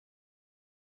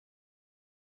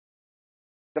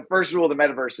The first rule of the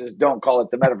metaverse is don't call it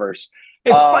the metaverse.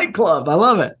 It's Fight Club. I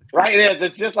love it. Right, it is.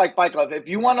 It's just like Fight Club. If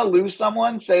you want to lose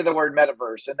someone, say the word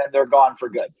metaverse, and then they're gone for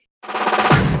good.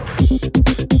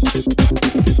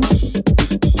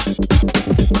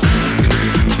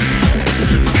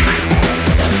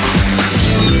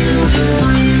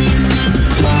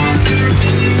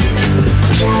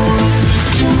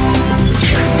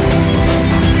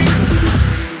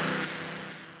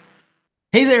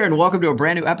 Hey there, and welcome to a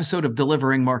brand new episode of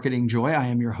Delivering Marketing Joy. I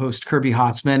am your host, Kirby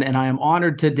Hotzman, and I am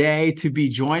honored today to be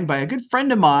joined by a good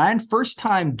friend of mine,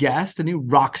 first-time guest, a new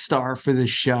rock star for the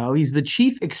show. He's the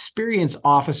Chief Experience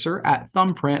Officer at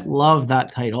Thumbprint. Love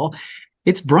that title.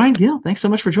 It's Brian Gill. Thanks so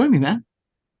much for joining me, man.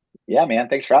 Yeah, man.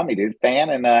 Thanks for having me, dude. Fan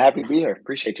and happy to be here.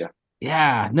 Appreciate you.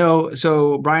 Yeah, no.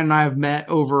 So Brian and I have met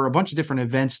over a bunch of different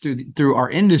events through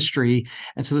our industry,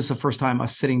 and so this is the first time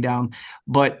us sitting down.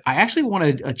 But I actually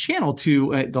wanted a channel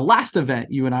to the last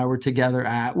event you and I were together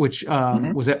at, which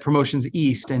was at Promotions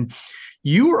East, and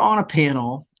you were on a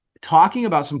panel talking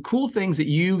about some cool things that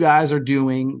you guys are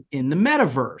doing in the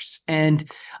metaverse. And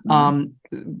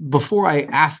before I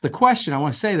ask the question, I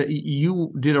want to say that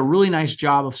you did a really nice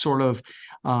job of sort of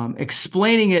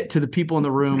explaining it to the people in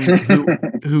the room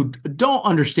who don't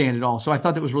understand it all. So I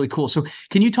thought that was really cool. So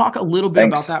can you talk a little bit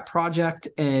about that project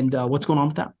and what's going on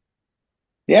with that?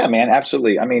 Yeah, man,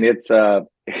 absolutely. I mean, it's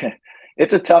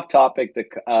it's a tough topic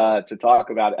to talk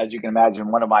about. As you can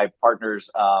imagine, one of my partners,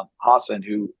 Hassan,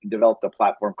 who developed a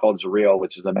platform called Zoreal,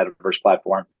 which is a metaverse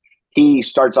platform, he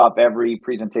starts off every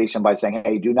presentation by saying,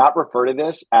 hey, do not refer to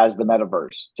this as the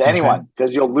metaverse to anyone,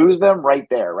 because you'll lose them right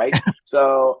there, right?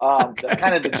 So that's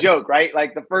kind of the joke, right?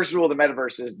 Like the first rule of the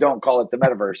metaverse is don't call it the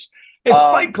metaverse. It's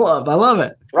Fight Club. I love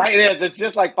it. Right, it is. It's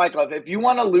just like Fight Club. If you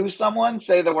want to lose someone,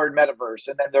 say the word metaverse,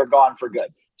 and then they're gone for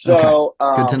good. So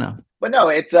good to know. But no,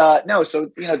 it's no. So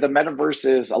the metaverse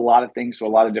is a lot of things to a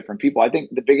lot of different people. I think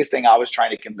the biggest thing I was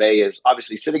trying to convey is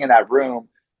obviously sitting in that room,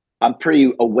 I'm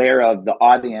pretty aware of the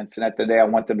audience, and at the day, I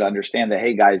want them to understand that,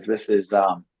 hey guys, this is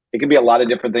it can be a lot of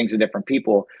different things to different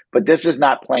people, but this is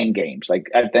not playing games. Like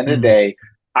at the end of the day,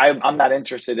 I'm not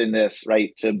interested in this,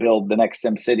 right? To build the next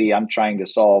SimCity. I'm trying to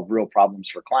solve real problems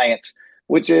for clients,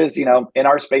 which is, in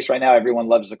our space right now, everyone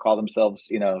loves to call themselves,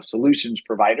 solutions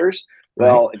providers.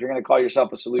 Well, if you're going to call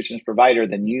yourself a solutions provider,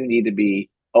 then you need to be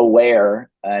aware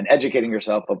and educating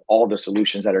yourself of all the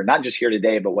solutions that are not just here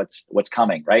today, but what's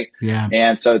coming, right? Yeah.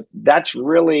 And so that's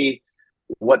really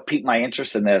what piqued my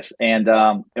interest in this. And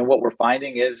what we're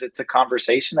finding is it's a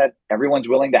conversation that everyone's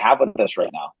willing to have with us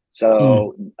right now.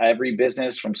 So every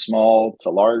business from small to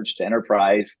large to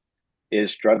enterprise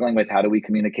is struggling with how do we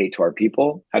communicate to our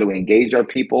people? How do we engage our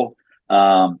people?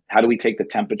 How do we take the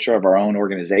temperature of our own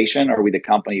organization? Are we the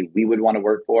company we would want to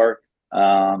work for?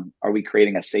 Are we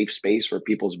creating a safe space where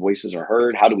people's voices are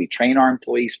heard? How do we train our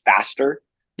employees faster?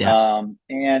 Yeah.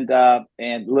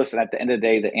 And listen, at the end of the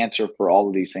day, the answer for all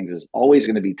of these things is always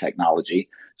going to be technology.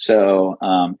 So,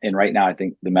 and right now, I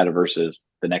think the metaverse is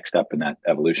the next step in that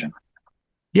evolution.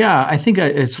 Yeah, I think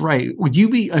it's right. Would you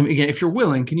be, again, if you're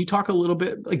willing, can you talk a little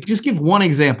bit, like just give one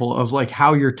example of like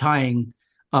how you're tying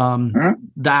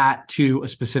that to a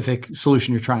specific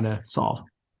solution you're trying to solve?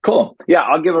 Cool. Yeah,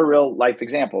 I'll give a real life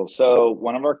example. So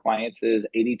one of our clients is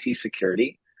ADT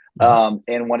Security.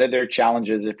 And one of their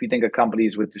challenges, if you think of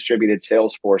companies with distributed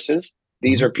sales forces,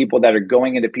 these are people that are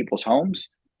going into people's homes.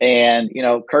 And,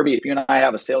 Kirby, if you and I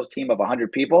have a sales team of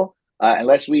 100 people,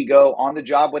 unless we go on the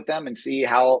job with them and see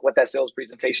what that sales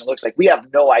presentation looks like, we have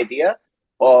no idea.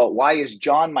 Why is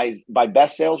John my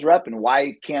best sales rep and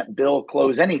why can't Bill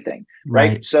close anything?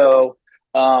 Right. So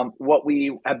what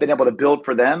we have been able to build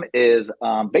for them is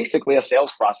basically a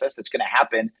sales process that's going to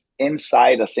happen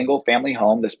inside a single family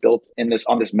home that's built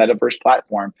on this metaverse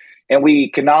platform. And we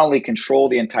can not only control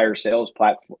the entire sales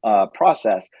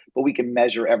process, but we can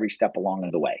measure every step along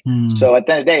the way. So at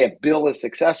the end of the day, if Bill is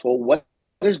successful, what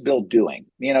is Bill doing?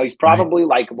 He's probably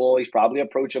likable, he's probably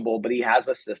approachable, but he has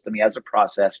a system, he has a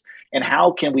process. And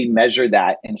how can we measure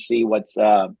that and see what's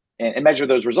and measure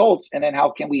those results? And then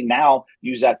how can we now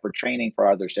use that for training for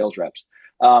other sales reps?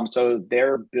 So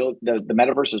they're built, the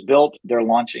metaverse is built, they're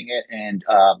launching it in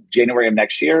January of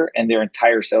next year, and their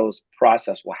entire sales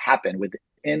process will happen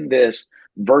within this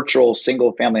virtual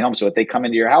single family home. So if they come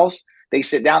into your house, they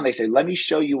sit down, they say, let me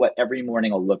show you what every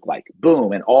morning will look like.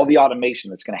 Boom. And all the automation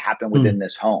that's going to happen within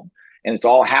this home. And it's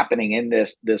all happening in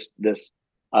this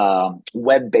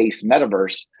web-based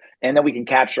metaverse. And then we can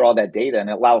capture all that data and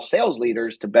allow sales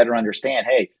leaders to better understand,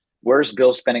 hey, where's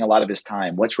Bill spending a lot of his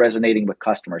time? What's resonating with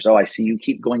customers? Oh, I see you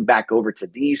keep going back over to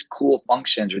these cool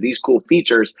functions or these cool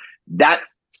features. That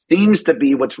seems to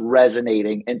be what's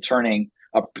resonating and turning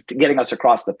getting us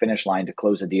across the finish line to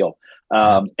close a deal.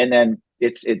 And then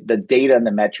the data and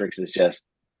the metrics is just,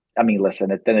 I mean,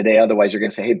 listen, at the end of the day, otherwise you're going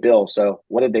to say, hey, Bill, so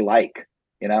what did they like?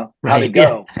 How'd it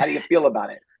go? How do you feel about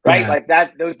it? Right. Like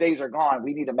that, those days are gone.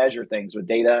 We need to measure things with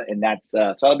data. And that's,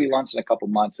 so I'll be launching in a couple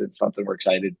months. It's something we're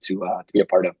excited to be a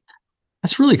part of.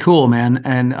 That's really cool, man.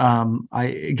 And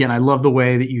I love the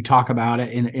way that you talk about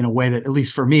it in a way that, at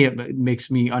least for me, it makes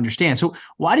me understand. So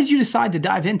why did you decide to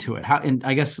dive into it? And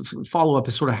I guess follow up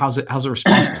is sort of how's the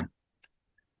response been?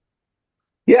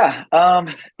 Yeah.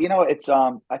 It's,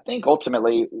 I think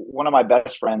ultimately one of my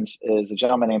best friends is a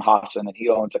gentleman named Hassan, and he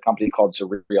owns a company called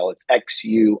Xureal. It's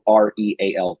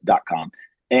XUREAL.com.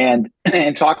 And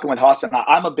talking with Hassan,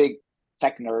 I'm a big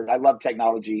tech nerd. I love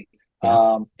technology.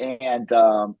 Yeah.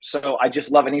 So I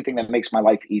just love anything that makes my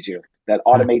life easier, that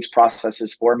automates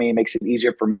processes for me, makes it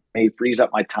easier for me, frees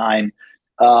up my time.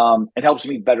 It helps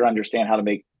me better understand how to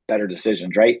make better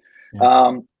decisions. Right.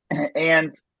 Yeah.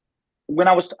 And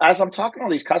as I'm talking to all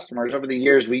these customers over the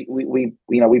years, we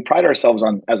pride ourselves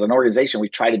on, as an organization, we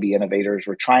try to be innovators.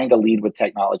 We're trying to lead with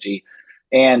technology.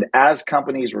 And as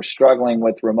companies were struggling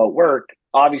with remote work,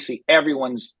 obviously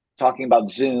everyone's talking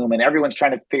about Zoom and everyone's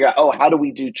trying to figure out, oh, how do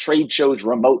we do trade shows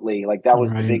remotely? Like that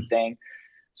was the big thing.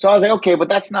 So I was like, okay, but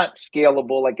that's not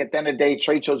scalable. Like at the end of the day,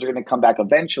 trade shows are going to come back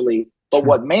eventually, but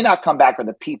what may not come back are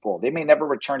the people. They may never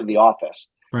return to the office.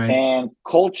 And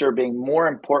culture being more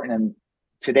important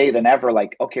today than ever.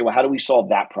 Like, okay, well, how do we solve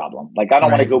that problem? Like, I don't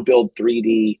want to go build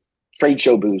 3D trade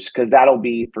show booths because that'll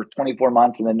be for 24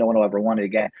 months and then no one will ever want it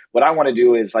again. What I want to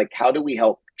do is like, how do we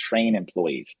help train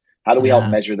employees? How do we help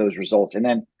measure those results?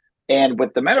 And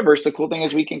with the metaverse, the cool thing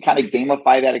is we can kind of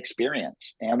gamify that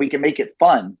experience and we can make it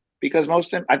fun, because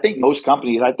I think most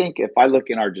companies, if I look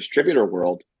in our distributor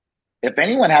world, if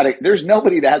anyone there's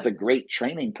nobody that has a great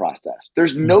training process.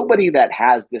 There's nobody that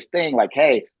has this thing like,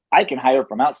 hey, I can hire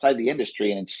from outside the industry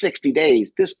and in 60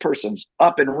 days, this person's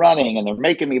up and running and they're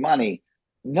making me money.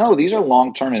 No, these are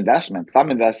long-term investments.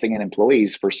 I'm investing in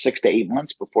employees for 6 to 8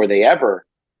 months before they ever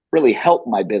really help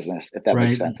my business, if that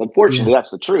makes sense. Unfortunately,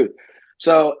 that's the truth.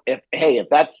 So if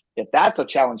that's a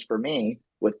challenge for me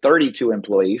with 32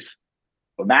 employees,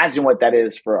 imagine what that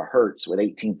is for a Hertz with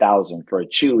 18,000, for a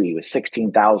Chewy with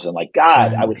 16,000. Like,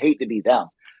 God, I would hate to be them.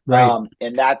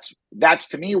 And that's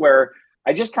to me where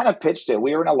I just kind of pitched it.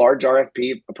 We were in a large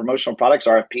RFP, a promotional products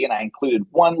RFP, and I included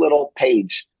one little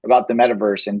page about the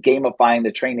metaverse and gamifying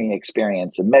the training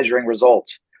experience and measuring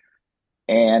results.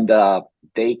 And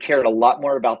they cared a lot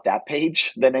more about that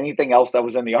page than anything else that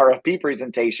was in the RFP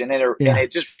presentation. And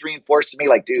it just reinforced to me,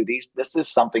 like, dude, this is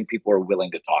something people are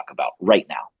willing to talk about right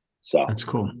now. So that's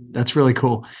cool. That's really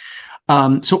cool.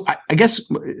 So I guess,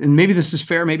 and maybe this is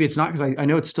fair, maybe it's not, because I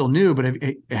know it's still new, but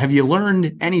have you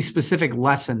learned any specific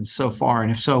lessons so far?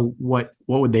 And if so, what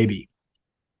would they be?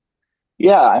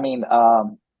 Yeah, I mean,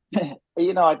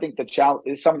 I think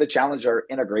some of the challenge are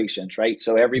integrations, right?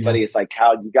 So everybody is like,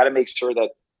 how you got to make sure that,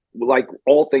 like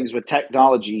all things with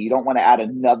technology, you don't want to add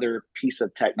another piece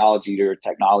of technology to your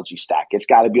technology stack. It's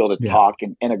got to be able to talk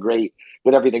and integrate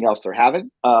with everything else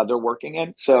they're working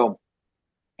in. So,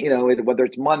 whether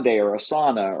it's Monday or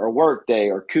Asana or Workday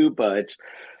or Coupa,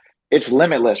 it's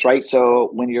limitless, right? So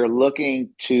when you're looking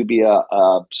to be a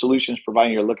solutions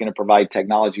provider, you're looking to provide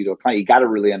technology to a client, you got to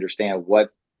really understand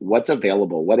what's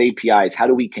available, what APIs, how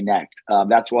do we connect?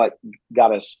 That's what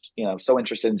got us, so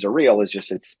interested in Xureal, is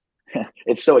just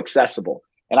it's so accessible,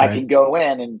 and I can go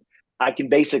in and I can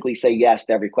basically say yes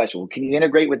to every question. Well, can you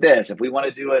integrate with this? If we want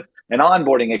to do an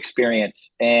onboarding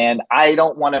experience, and I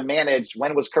don't want to manage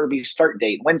when was Kirby's start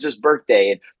date, when's his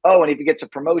birthday, and if he gets a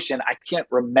promotion, I can't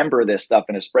remember this stuff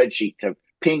in a spreadsheet to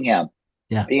ping him.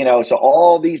 Yeah. So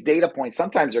all these data points,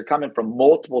 sometimes they're coming from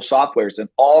multiple softwares and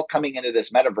all coming into this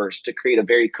metaverse to create a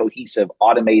very cohesive,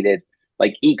 automated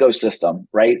like ecosystem,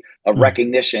 right? Of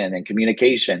recognition and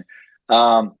communication.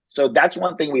 So that's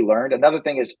one thing we learned. Another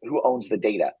thing is who owns the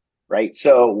data, right?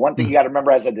 So one thing you got to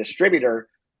remember as a distributor,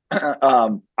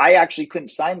 I actually couldn't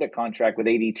sign the contract with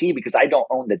ADT because I don't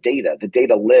own the data. The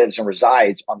data lives and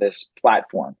resides on this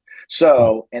platform.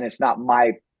 So, and it's not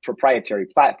my proprietary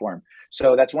platform.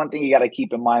 So that's one thing you got to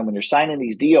keep in mind when you're signing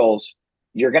these deals.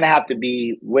 You're going to have to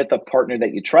be with a partner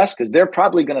that you trust, because they're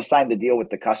probably going to sign the deal with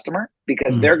the customer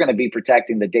because they're going to be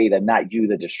protecting the data, not you,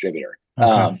 the distributor.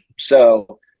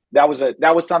 So that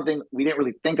was something we didn't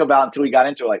really think about until we got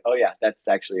into it. Like, oh yeah, that's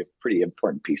actually a pretty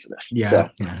important piece of this.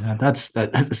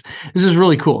 This is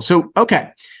really cool. So,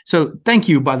 okay. So thank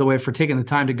you, by the way, for taking the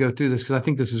time to go through this, because I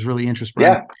think this is really interesting.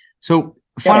 Yeah. So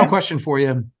final question for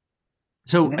you.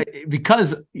 So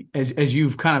because as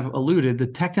you've kind of alluded, the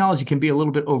technology can be a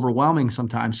little bit overwhelming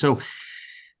sometimes. So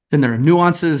then there are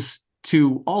nuances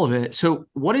to all of it. So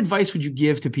what advice would you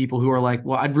give to people who are like,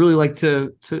 well, I'd really like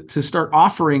to start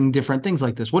offering different things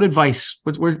like this? What advice,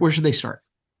 where should they start?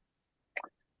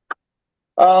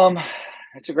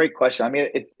 That's a great question. I mean,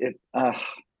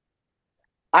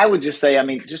 I would just say, I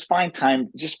mean, just find time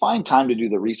to do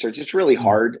the research. It's really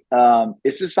hard.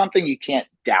 This is something you can't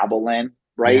dabble in,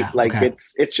 right? Yeah, Like okay.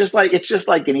 it's just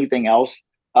like anything else.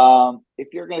 If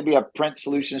you're going to be a print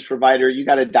solutions provider, you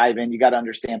got to dive in. You got to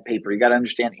understand paper. You got to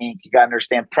understand ink. You got to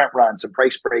understand print runs and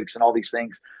price breaks and all these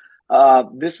things.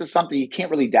 This is something you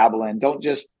can't really dabble in. Don't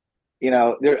just,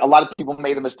 a lot of people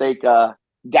made the mistake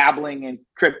dabbling in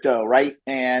crypto, right?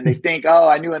 And they think, oh,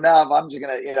 I knew enough. I'm just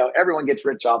gonna, everyone gets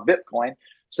rich off Bitcoin.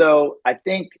 So I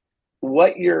think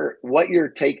what you're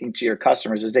taking to your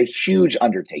customers is a huge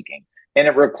undertaking, and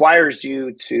it requires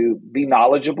you to be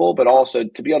knowledgeable, but also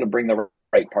to be able to bring the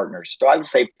right partners. So I would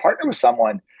say partner with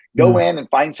someone. Go in and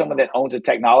find someone that owns a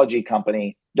technology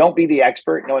company. Don't be the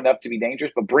expert, know enough to be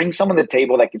dangerous, but bring someone to the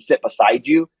table that can sit beside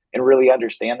you and really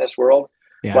understand this world.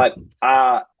 Yeah. But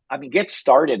I mean, get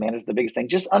started, man, is the biggest thing.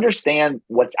 Just understand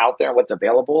what's out there and what's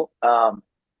available.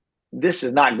 This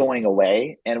is not going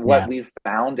away. And what we've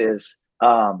found is,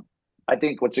 I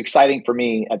think what's exciting for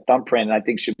me at Thumbprint, and I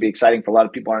think should be exciting for a lot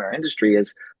of people in our industry,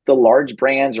 is the large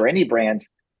brands or any brands,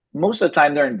 most of the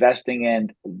time they're investing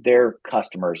in their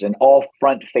customers and all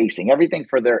front facing, everything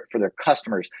for their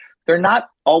customers. They're not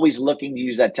always looking to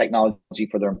use that technology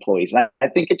for their employees. And I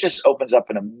think it just opens up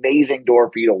an amazing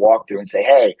door for you to walk through and say,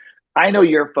 hey, I know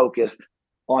you're focused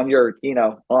on your,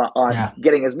 on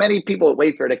getting as many people at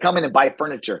Wayfair to come in and buy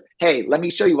furniture. Hey, let me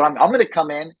show you what I'm going to come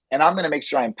in, and I'm going to make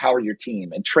sure I empower your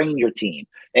team and train your team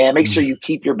and make sure you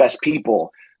keep your best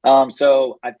people.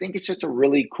 So I think it's just a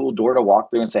really cool door to walk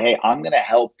through and say, hey, I'm going to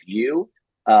help you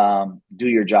do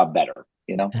your job better,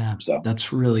 Yeah, so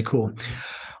that's really cool.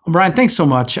 Well, Brian, thanks so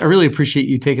much. I really appreciate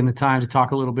you taking the time to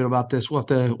talk a little bit about this. We'll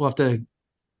have to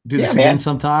do this again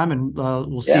sometime, and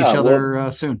we'll see each other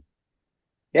soon.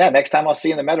 Yeah, next time I'll see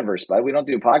you in the metaverse, but we don't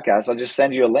do podcasts. I'll just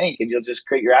send you a link and you'll just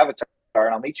create your avatar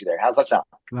and I'll meet you there. How's that sound?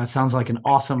 That sounds like an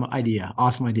awesome idea.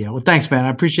 Awesome idea. Well, thanks, man. I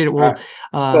appreciate it. Well,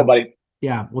 cool, buddy.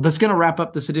 Yeah. Well, that's going to wrap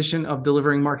up this edition of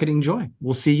Delivering Marketing Joy.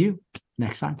 We'll see you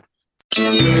next time.